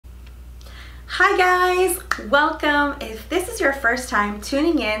Hi guys, welcome. If this is your first time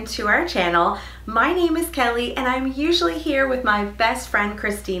tuning in to our channel, my name is Kelly and I'm usually here with my best friend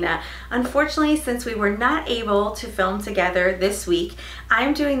Christina. Unfortunately, since we were not able to film together this week,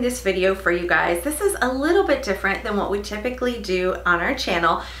 I'm doing this video for you guys. This is a little bit different than what we typically do on our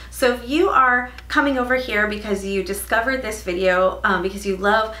channel. So if you are coming over here because you discovered this video because you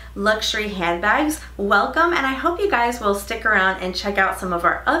love luxury handbags, welcome, and I hope you guys will stick around and check out some of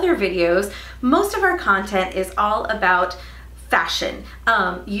our other videos. Most of our content is all about fashion,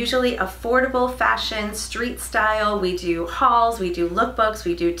 usually affordable fashion, street style. We do hauls, we do lookbooks,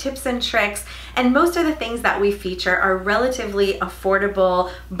 we do tips and tricks, and most of the things that we feature are relatively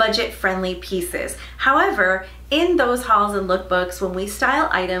affordable, budget-friendly pieces. However, in those hauls and lookbooks, when we style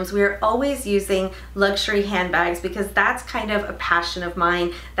items, we are always using luxury handbags because that's kind of a passion of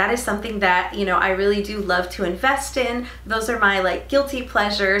mine. That is something that, you know, I really do love to invest in. Those are my like guilty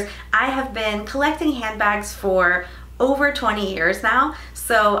pleasures. I have been collecting handbags for over 20 years now,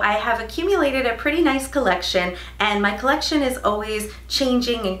 so I have accumulated a pretty nice collection, and my collection is always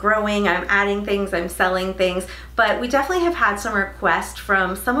changing and growing. I'm adding things, I'm selling things, but we definitely have had some requests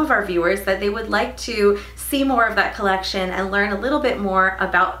from some of our viewers that they would like to see more of that collection and learn a little bit more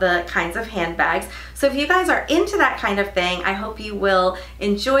about the kinds of handbags. So if you guys are into that kind of thing, I hope you will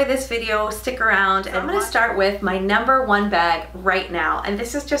enjoy this video, stick around, and I'm gonna start with my #1 bag right now, and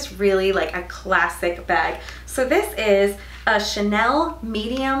this is just really like a classic bag. So this is a Chanel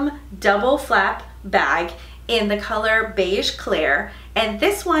medium double flap bag in the color beige Claire, and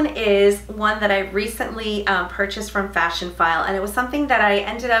this one is one that I recently purchased from Fashionphile, and it was something that I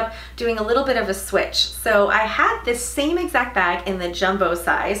ended up doing a little bit of a switch. So I had this same exact bag in the jumbo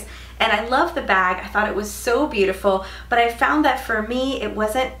size, and I love the bag. I thought it was so beautiful, but I found that for me it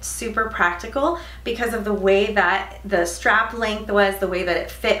wasn't super practical because of the way that the strap length was, the way that it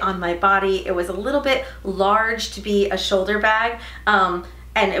fit on my body. It was a little bit large to be a shoulder bag,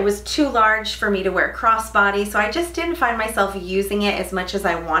 and it was too large for me to wear crossbody, so I just didn't find myself using it as much as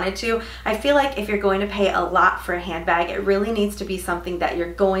I wanted to. I feel like if you're going to pay a lot for a handbag, it really needs to be something that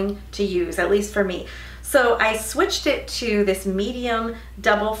you're going to use, at least for me. So I switched it to this medium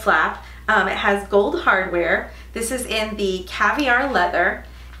double flap. It has gold hardware. This is in the caviar leather,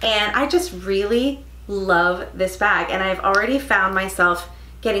 and I just really love this bag, and I've already found myself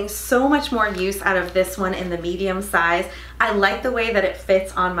getting so much more use out of this one in the medium size. I like the way that it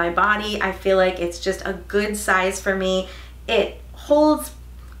fits on my body. I feel like it's just a good size for me. It holds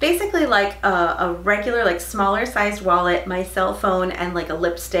basically like a regular, like smaller sized wallet, my cell phone, and like a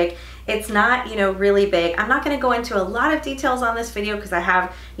lipstick. It's not, you know, really big. I'm not going to go into a lot of details on this video because I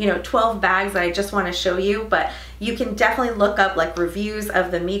have, you know, 12 bags that I just want to show you, but you can definitely look up like reviews of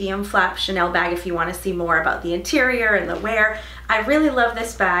the medium flap Chanel bag if you want to see more about the interior and the wear. I really love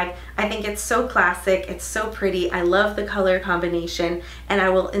this bag. I think it's so classic. It's so pretty. I love the color combination, and I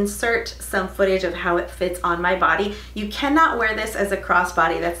will insert some footage of how it fits on my body. You cannot wear this as a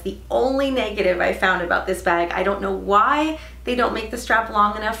crossbody. That's the only negative I found about this bag. I don't know why they don't make the strap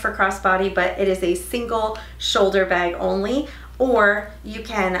long enough for crossbody, but it is a single shoulder bag only, or you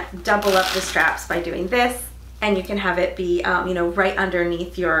can double up the straps by doing this, and you can have it be, you know, right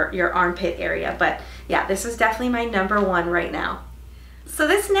underneath your armpit area. But yeah, this is definitely my #1 right now. So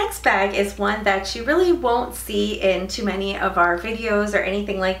this next bag is one that you really won't see in too many of our videos or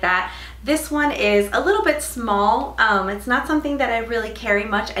anything like that. This one is a little bit small. It's not something that I really carry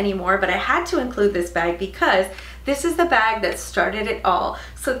much anymore, but I had to include this bag because this is the bag that started it all.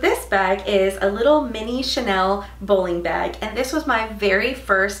 So this bag is a little mini Chanel bowling bag, and this was my very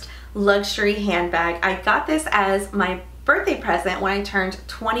first luxury handbag. I got this as my birthday present when I turned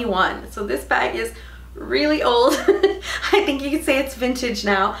 21. So this bag is really old. I think you could say it's vintage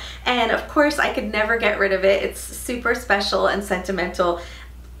now, and of course I could never get rid of it. It's super special and sentimental.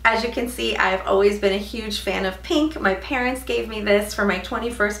 As you can see, I've always been a huge fan of pink. My parents gave me this for my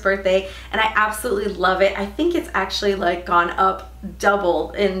 21st birthday, and I absolutely love it. I think it's actually like gone up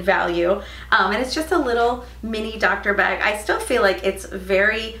double in value, and it's just a little mini doctor bag. I still feel like it's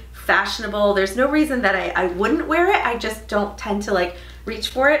very fashionable. There's no reason that I wouldn't wear it. I just don't tend to like reach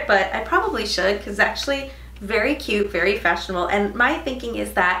for it, but I probably should because it's actually very cute, very fashionable, and my thinking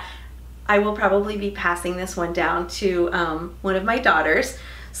is that I will probably be passing this one down to one of my daughters.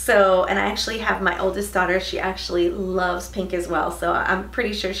 So, and I actually have my oldest daughter, she actually loves pink as well. So I'm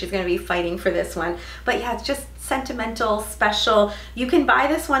pretty sure she's gonna be fighting for this one. But yeah, it's just sentimental, special. You can buy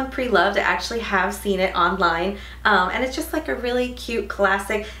this one pre-loved. I actually have seen it online. And it's just like a really cute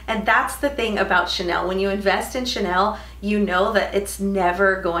classic. And that's the thing about Chanel. When you invest in Chanel, you know that it's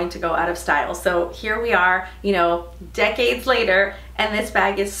never going to go out of style. So here we are, you know, decades later, and this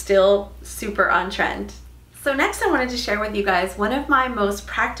bag is still super on trend. So next I wanted to share with you guys one of my most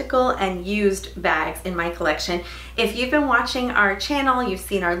practical and used bags in my collection. If you've been watching our channel, you've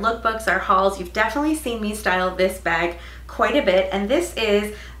seen our lookbooks, our hauls, you've definitely seen me style this bag quite a bit, and this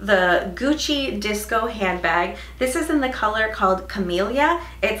is the Gucci Disco handbag. This is in the color called Camellia.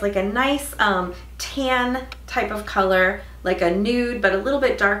 It's like a nice tan type of color, like a nude, but a little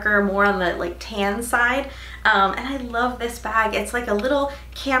bit darker, more on the like tan side. And I love this bag. It's like a little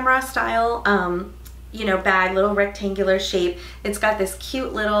camera style you know, bag, little rectangular shape. It's got this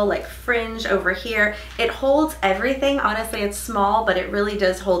cute little like fringe over here. It holds everything. Honestly, it's small, but it really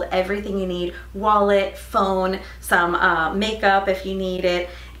does hold everything you need. Wallet, phone, some makeup if you need it.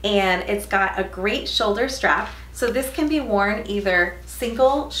 And it's got a great shoulder strap. So this can be worn either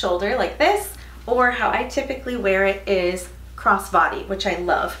single shoulder like this, or how I typically wear it is crossbody, which I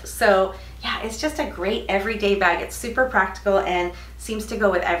love. So yeah, it's just a great everyday bag. It's super practical and seems to go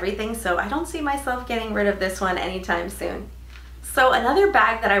with everything. So I don't see myself getting rid of this one anytime soon. So another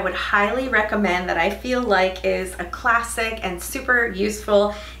bag that I would highly recommend that I feel like is a classic and super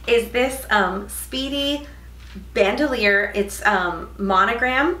useful is this Speedy bandolier. It's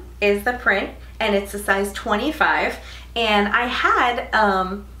monogram is the print, and it's a size 25. And I had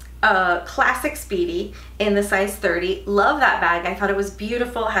a classic Speedy in the size 30. Love that bag. I thought it was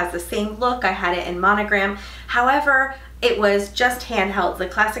beautiful, has the same look. I had it in monogram. However, it was just handheld. The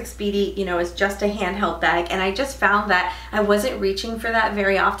classic Speedy, you know, is just a handheld bag, and I just found that I wasn't reaching for that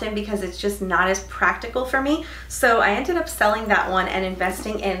very often because it's just not as practical for me. So I ended up selling that one and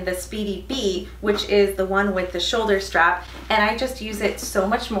investing in the Speedy B, which is the one with the shoulder strap, and I just use it so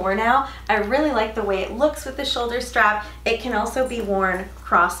much more now. I really like the way it looks with the shoulder strap. It can also be worn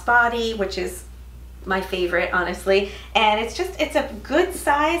crossbody, which is my favorite, honestly, and it's a good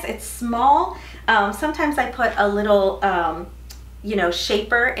size. It's small. Sometimes I put a little you know,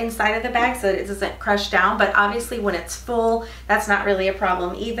 shaper inside of the bag so that it doesn't crush down, but obviously when it's full, that's not really a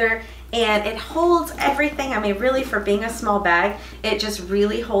problem either. And it holds everything. I mean, really, for being a small bag, it just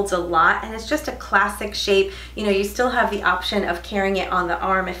really holds a lot, and it's just a classic shape. You know, you still have the option of carrying it on the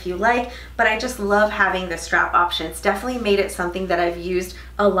arm if you like, but I just love having the strap option. It's definitely made it something that I've used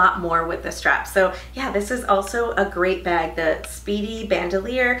a lot more with the strap. So yeah, this is also a great bag, the Speedy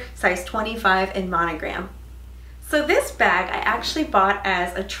bandolier, size 25 in monogram. So this bag I actually bought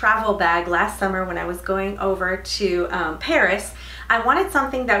as a travel bag last summer when I was going over to Paris. I wanted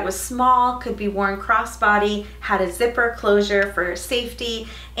something that was small, could be worn crossbody, had a zipper closure for safety,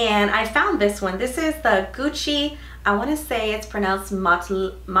 and I found this one. This is the Gucci, I want to say it's pronounced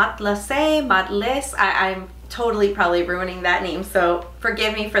Matelasse. I'm totally probably ruining that name, so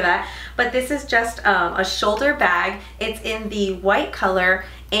forgive me for that. But this is just a shoulder bag. It's in the white color,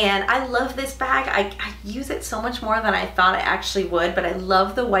 and I love this bag. I use it so much more than I thought I actually would, but I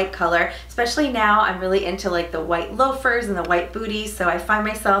love the white color, especially now. I'm really into like the white loafers and the white booties, so I find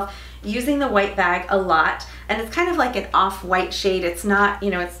myself using the white bag a lot. And it's kind of like an off-white shade. It's not, you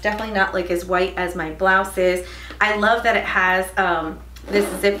know, it's definitely not like as white as my blouse is. I love that it has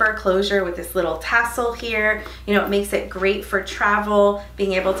this zipper closure with this little tassel here. You know, it makes it great for travel,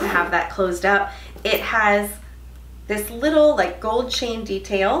 being able to have that closed up. It has this little like gold chain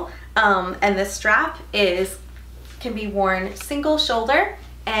detail, and the strap can be worn single shoulder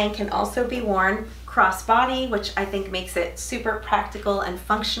and can also be worn crossbody, which I think makes it super practical and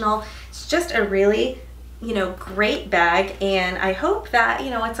functional. It's just a really, you know, great bag, and I hope that, you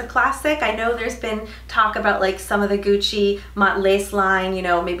know, it's a classic. I know there's been talk about like some of the Gucci Matelasse line, you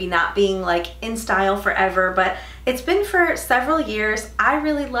know, maybe not being like in style forever, but it's been for several years. I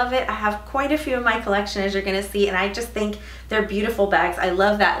really love it. I have quite a few in my collection, as you're gonna see, and I just think they're beautiful bags. I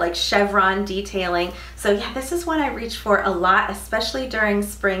love that like chevron detailing. So yeah, this is one I reach for a lot, especially during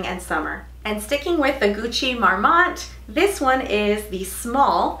spring and summer. And sticking with the Gucci Marmont, this one is the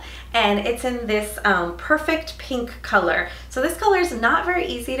small, and it's in this perfect pink color. So this color is not very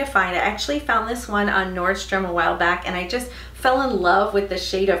easy to find. I actually found this one on Nordstrom a while back, and I just fell in love with the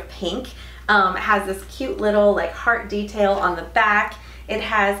shade of pink. It has this cute little like heart detail on the back. It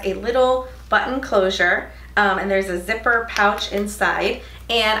has a little button closure, and there's a zipper pouch inside.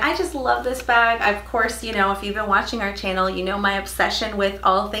 And I just love this bag. Of course, you know, if you've been watching our channel, you know my obsession with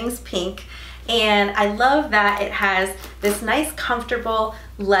all things pink. And I love that it has this nice comfortable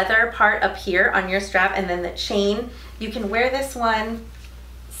leather part up here on your strap, and then the chain. You can wear this one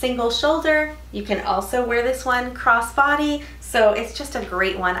single shoulder. You can also wear this one crossbody. So it's just a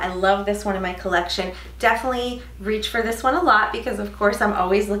great one. I love this one in my collection. Definitely reach for this one a lot because of course I'm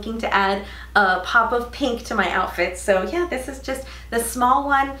always looking to add a pop of pink to my outfits. So yeah, this is just the small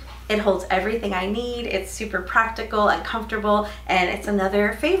one. It holds everything I need. It's super practical and comfortable, and it's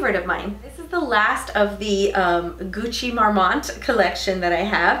another favorite of mine. This is the last of the Gucci Marmont collection that I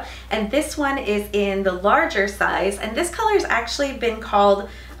have, and this one is in the larger size, and this color has actually been called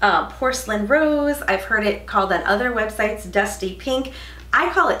porcelain rose. I've heard it called on other websites dusty pink. I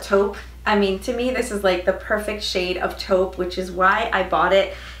call it taupe. I mean, to me this is like the perfect shade of taupe, which is why I bought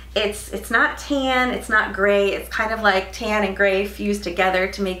it. It's not tan, it's not gray, it's kind of like tan and gray fused together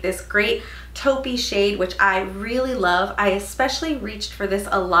to make this great taupey shade, which I really love. I especially reached for this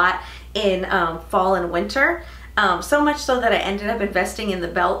a lot in fall and winter. So much so that I ended up investing in the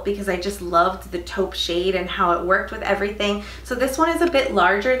belt because I just loved the taupe shade and how it worked with everything. So this one is a bit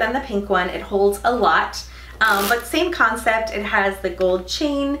larger than the pink one. It holds a lot, but same concept. It has the gold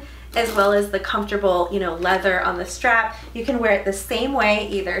chain as well as the comfortable, you know, leather on the strap. You can wear it the same way,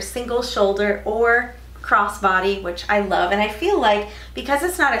 either single shoulder or crossbody, which I love. And I feel like because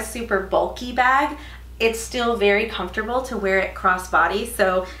it's not a super bulky bag, it's still very comfortable to wear it crossbody.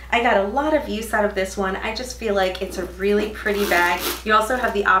 So I got a lot of use out of this one. I just feel like it's a really pretty bag. You also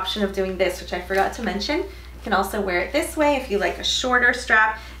have the option of doing this, which I forgot to mention. You can also wear it this way if you like a shorter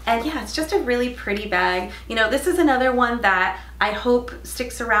strap. And yeah, it's just a really pretty bag. You know, this is another one that I hope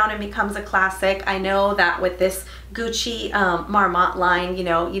sticks around and becomes a classic. I know that with this Gucci Marmont line, you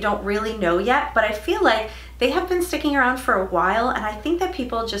know, you don't really know yet, but I feel like they have been sticking around for a while, and I think that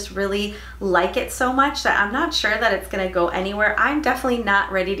people just really like it so much that I'm not sure that it's gonna go anywhere. I'm definitely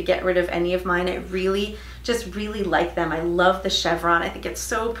not ready to get rid of any of mine. I really like them. I love the chevron. I think it's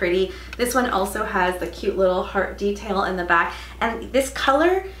so pretty. This one also has the cute little heart detail in the back, and this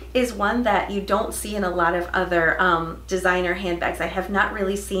color is one that you don't see in a lot of other designer handbags. I have not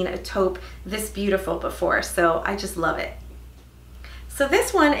really seen a taupe this beautiful before, so I just love it. So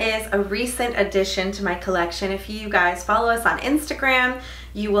this one is a recent addition to my collection. If you guys follow us on Instagram,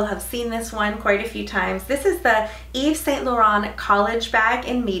 you will have seen this one quite a few times. This is the Yves Saint Laurent college bag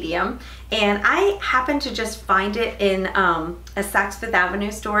in medium, and I happened to just find it in a Saks Fifth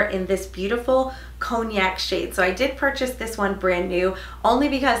Avenue store in this beautiful cognac shade. So I did purchase this one brand new only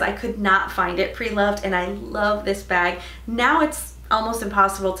because I could not find it pre-loved, and I love this bag. Now it's almost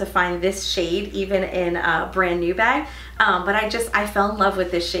impossible to find this shade even in a brand new bag, but I fell in love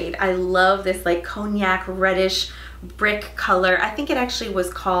with this shade. I love this like cognac reddish brick color. I think it actually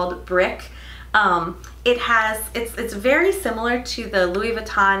was called brick. It's very similar to the Louis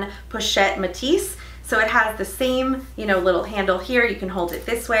Vuitton Pochette Matisse. So it has the same, you know, little handle here. You can hold it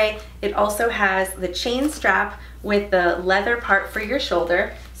this way. It also has the chain strap with the leather part for your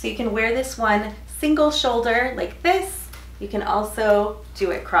shoulder. So you can wear this one single shoulder like this. You can also do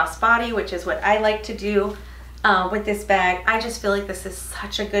it crossbody, which is what I like to do with this bag. I just feel like this is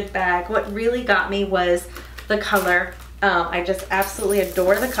such a good bag. What really got me was the color. I just absolutely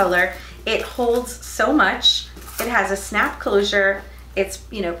adore the color. It holds so much. It has a snap closure. It's,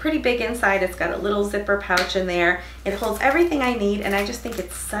 you know, pretty big inside. It's got a little zipper pouch in there. It holds everything I need, and I just think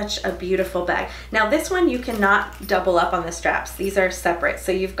it's such a beautiful bag. Now this one you cannot double up on the straps. These are separate.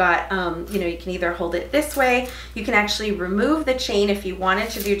 So you've got, you know, you can either hold it this way. You can actually remove the chain if you wanted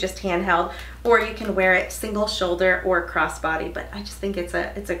to do just handheld, or you can wear it single shoulder or crossbody. But I just think it's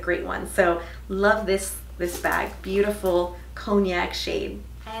a great one. So love this bag. Beautiful cognac shade.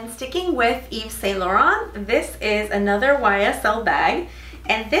 And sticking with Yves Saint Laurent, this is another YSL bag,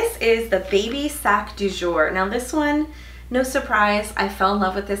 and this is the Baby Sac du Jour. Now this one, no surprise, I fell in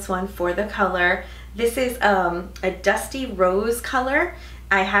love with this one for the color. This is a dusty rose color.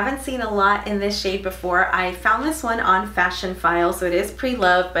 I haven't seen a lot in this shade before. I found this one on Fashion File, so it is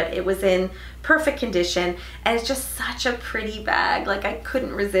pre-loved, but it was in perfect condition, and it's just such a pretty bag. Like, I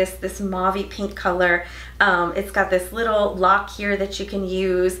couldn't resist this mauvey pink color. It's got this little lock here that you can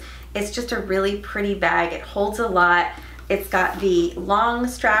use. It's just a really pretty bag. It holds a lot. It's got the long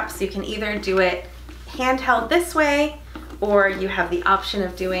straps. You can either do it handheld this way, or you have the option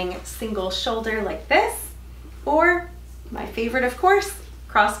of doing single shoulder like this, or my favorite, of course,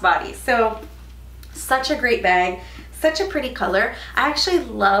 crossbody. So such a great bag, such a pretty color. I actually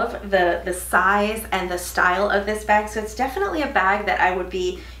love the size and the style of this bag, so it's definitely a bag that I would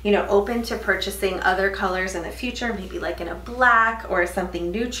be, you know, open to purchasing other colors in the future, maybe like in a black or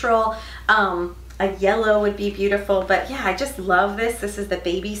something neutral. a yellow would be beautiful, but yeah, I just love this. This is the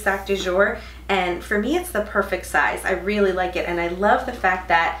baby sac du jour, and for me it's the perfect size. I really like it, and I love the fact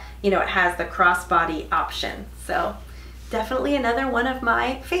that, you know, it has the crossbody option. So definitely another one of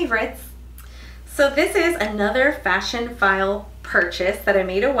my favorites. So this is another fashion file purchase that I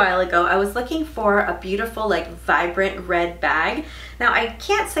made a while ago. I was looking for a beautiful, like, vibrant red bag. Now, I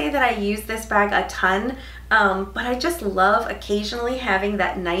can't say that I use this bag a ton, but I just love occasionally having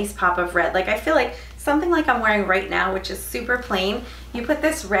that nice pop of red. Like, I feel like something like I'm wearing right now, which is super plain, you put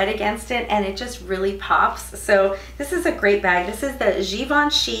this red against it and it just really pops. So this is a great bag. This is the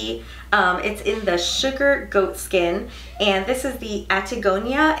Givenchy. It's in the sugar goat skin, and this is the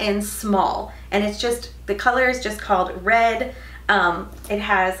Atagonia in small, and it's just, the color is just called red. It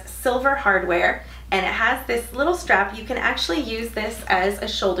has silver hardware, and it has this little strap. You can actually use this as a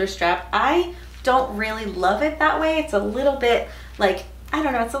shoulder strap. I don't really love it that way. It's a little bit like, I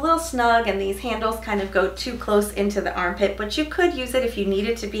don't know, it's a little snug, and these handles kind of go too close into the armpit, but you could use it if you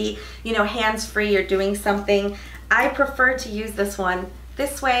needed to be, you know, hands-free or doing something. I prefer to use this one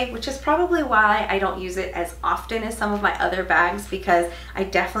this way, which is probably why I don't use it as often as some of my other bags, because I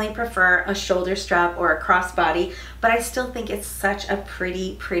definitely prefer a shoulder strap or a crossbody, but I still think it's such a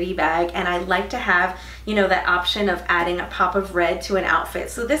pretty bag, and I like to have, you know, that option of adding a pop of red to an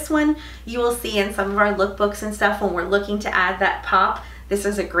outfit. So this one you will see in some of our lookbooks and stuff when we're looking to add that pop. This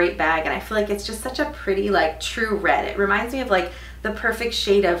is a great bag, and I feel like it's just such a pretty, like, true red. It reminds me of like the perfect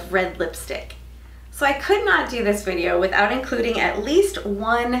shade of red lipstick. So I could not do this video without including at least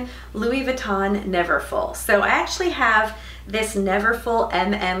one Louis Vuitton Neverfull. So I actually have this Neverfull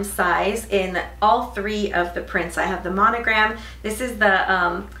MM size in all three of the prints. I have the monogram. This is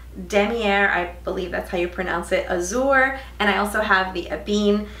the Demier, I believe that's how you pronounce it, Azur, and I also have the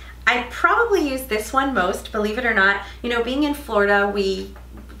Abine. I probably use this one most, believe it or not. You know, being in Florida, we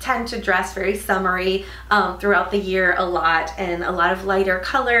tend to dress very summery throughout the year a lot, and a lot of lighter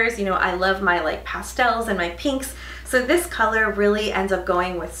colors. You know, I love my like pastels and my pinks, so this color really ends up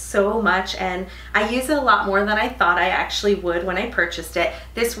going with so much, and I use it a lot more than I thought I actually would when I purchased it.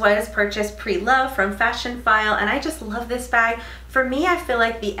 This was purchased pre-love from Fashion File, and I just love this bag. For me, I feel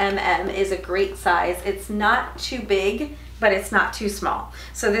like the MM is a great size. It's not too big, but it's not too small.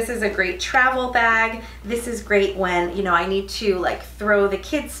 So this is a great travel bag. This is great when, you know, I need to like throw the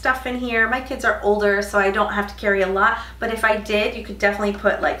kids' stuff in here. My kids are older, so I don't have to carry a lot, but if I did, you could definitely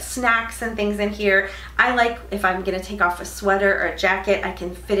put like snacks and things in here. I like, if I'm gonna take off a sweater or a jacket, I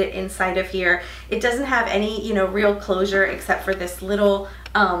can fit it inside of here. It doesn't have any, you know, real closure except for this little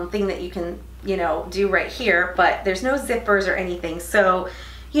thing that you can, you know, do right here, but there's no zippers or anything. So,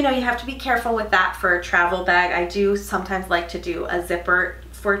 you know, you have to be careful with that for a travel bag. I do sometimes like to do a zipper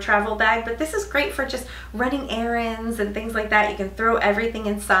for a travel bag, but this is great for just running errands and things like that. You can throw everything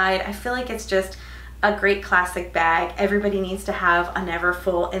inside. I feel like it's just a great classic bag. Everybody needs to have a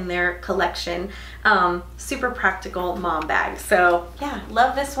Neverfull in their collection. Super practical mom bag. So yeah,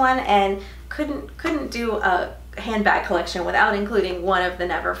 love this one, and couldn't do a handbag collection without including one of the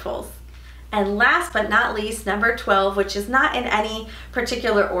Neverfulls. And last but not least, number 12, which is not in any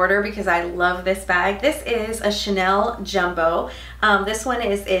particular order because I love this bag. This is a Chanel Jumbo. This one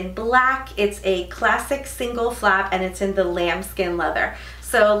is in black. It's a classic single flap, and it's in the lambskin leather.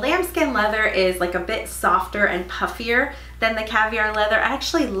 So lambskin leather is like a bit softer and puffier than the caviar leather. I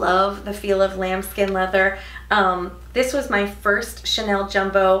actually love the feel of lambskin leather. This was my first Chanel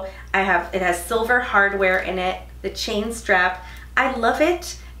Jumbo. It has silver hardware in it, the chain strap. I love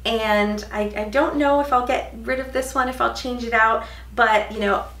it. And I don't know if I'll get rid of this one, if I'll change it out, but you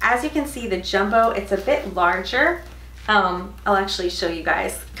know, as you can see, the Jumbo, it's a bit larger. I'll actually show you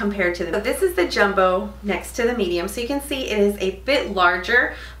guys compared to so this is the Jumbo next to the medium, so you can see it is a bit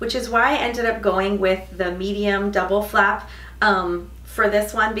larger, which is why I ended up going with the medium double flap for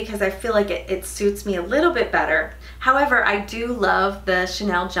this one, because I feel like it suits me a little bit better. However, I do love the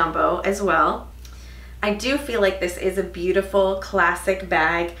Chanel Jumbo as well. I do feel like this is a beautiful classic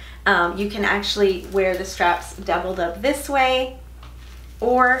bag. You can actually wear the straps doubled up this way,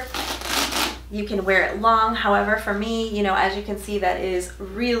 or you can wear it long. However, for me, you know, as you can see, that is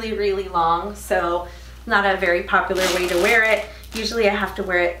really long, so not a very popular way to wear it. Usually I have to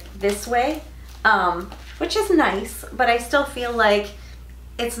wear it this way, which is nice, but I still feel like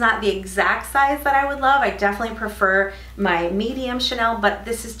it's not the exact size that I would love. I definitely prefer my medium Chanel, but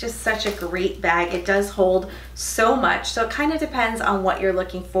this is just such a great bag. It does hold so much. So it kind of depends on what you're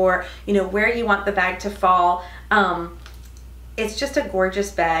looking for, you know, where you want the bag to fall. It's just a gorgeous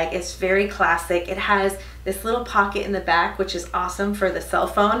bag. It's very classic. It has this little pocket in the back, which is awesome for the cell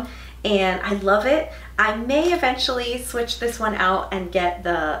phone, and I love it. I may eventually switch this one out and get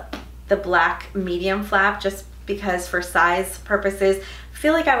the the black medium flap just because for size purposes, I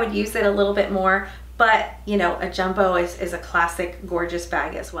feel like I would use it a little bit more, but you know, a jumbo is a classic gorgeous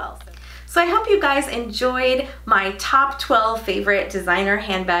bag as well. So I hope you guys enjoyed my top 12 favorite designer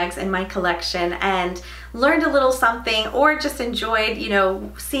handbags in my collection and learned a little something, or just enjoyed, you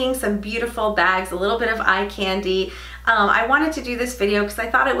know, seeing some beautiful bags, a little bit of eye candy. I wanted to do this video because I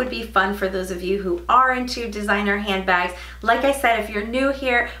thought it would be fun for those of you who are into designer handbags. Like I said, if you're new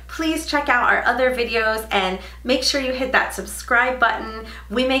here, please check out our other videos and make sure you hit that subscribe button.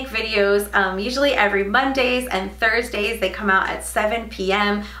 We make videos usually every Mondays and Thursdays. They come out at 7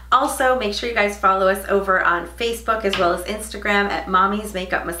 p.m. Also, make sure you guys follow us over on Facebook as well as Instagram at Mommy's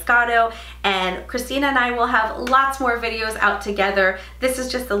Makeup Moscato. And Christina and I will have lots more videos out together. This is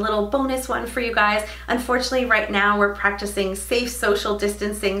just a little bonus one for you guys. Unfortunately, right now we're practicing safe social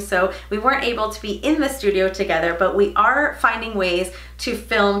distancing, so we weren't able to be in the studio together, but we are finding ways to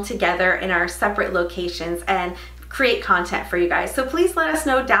film together in our separate locations and create content for you guys. So please let us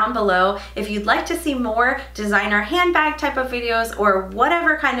know down below if you'd like to see more designer handbag type of videos or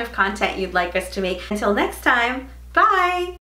whatever kind of content you'd like us to make. Until next time, bye!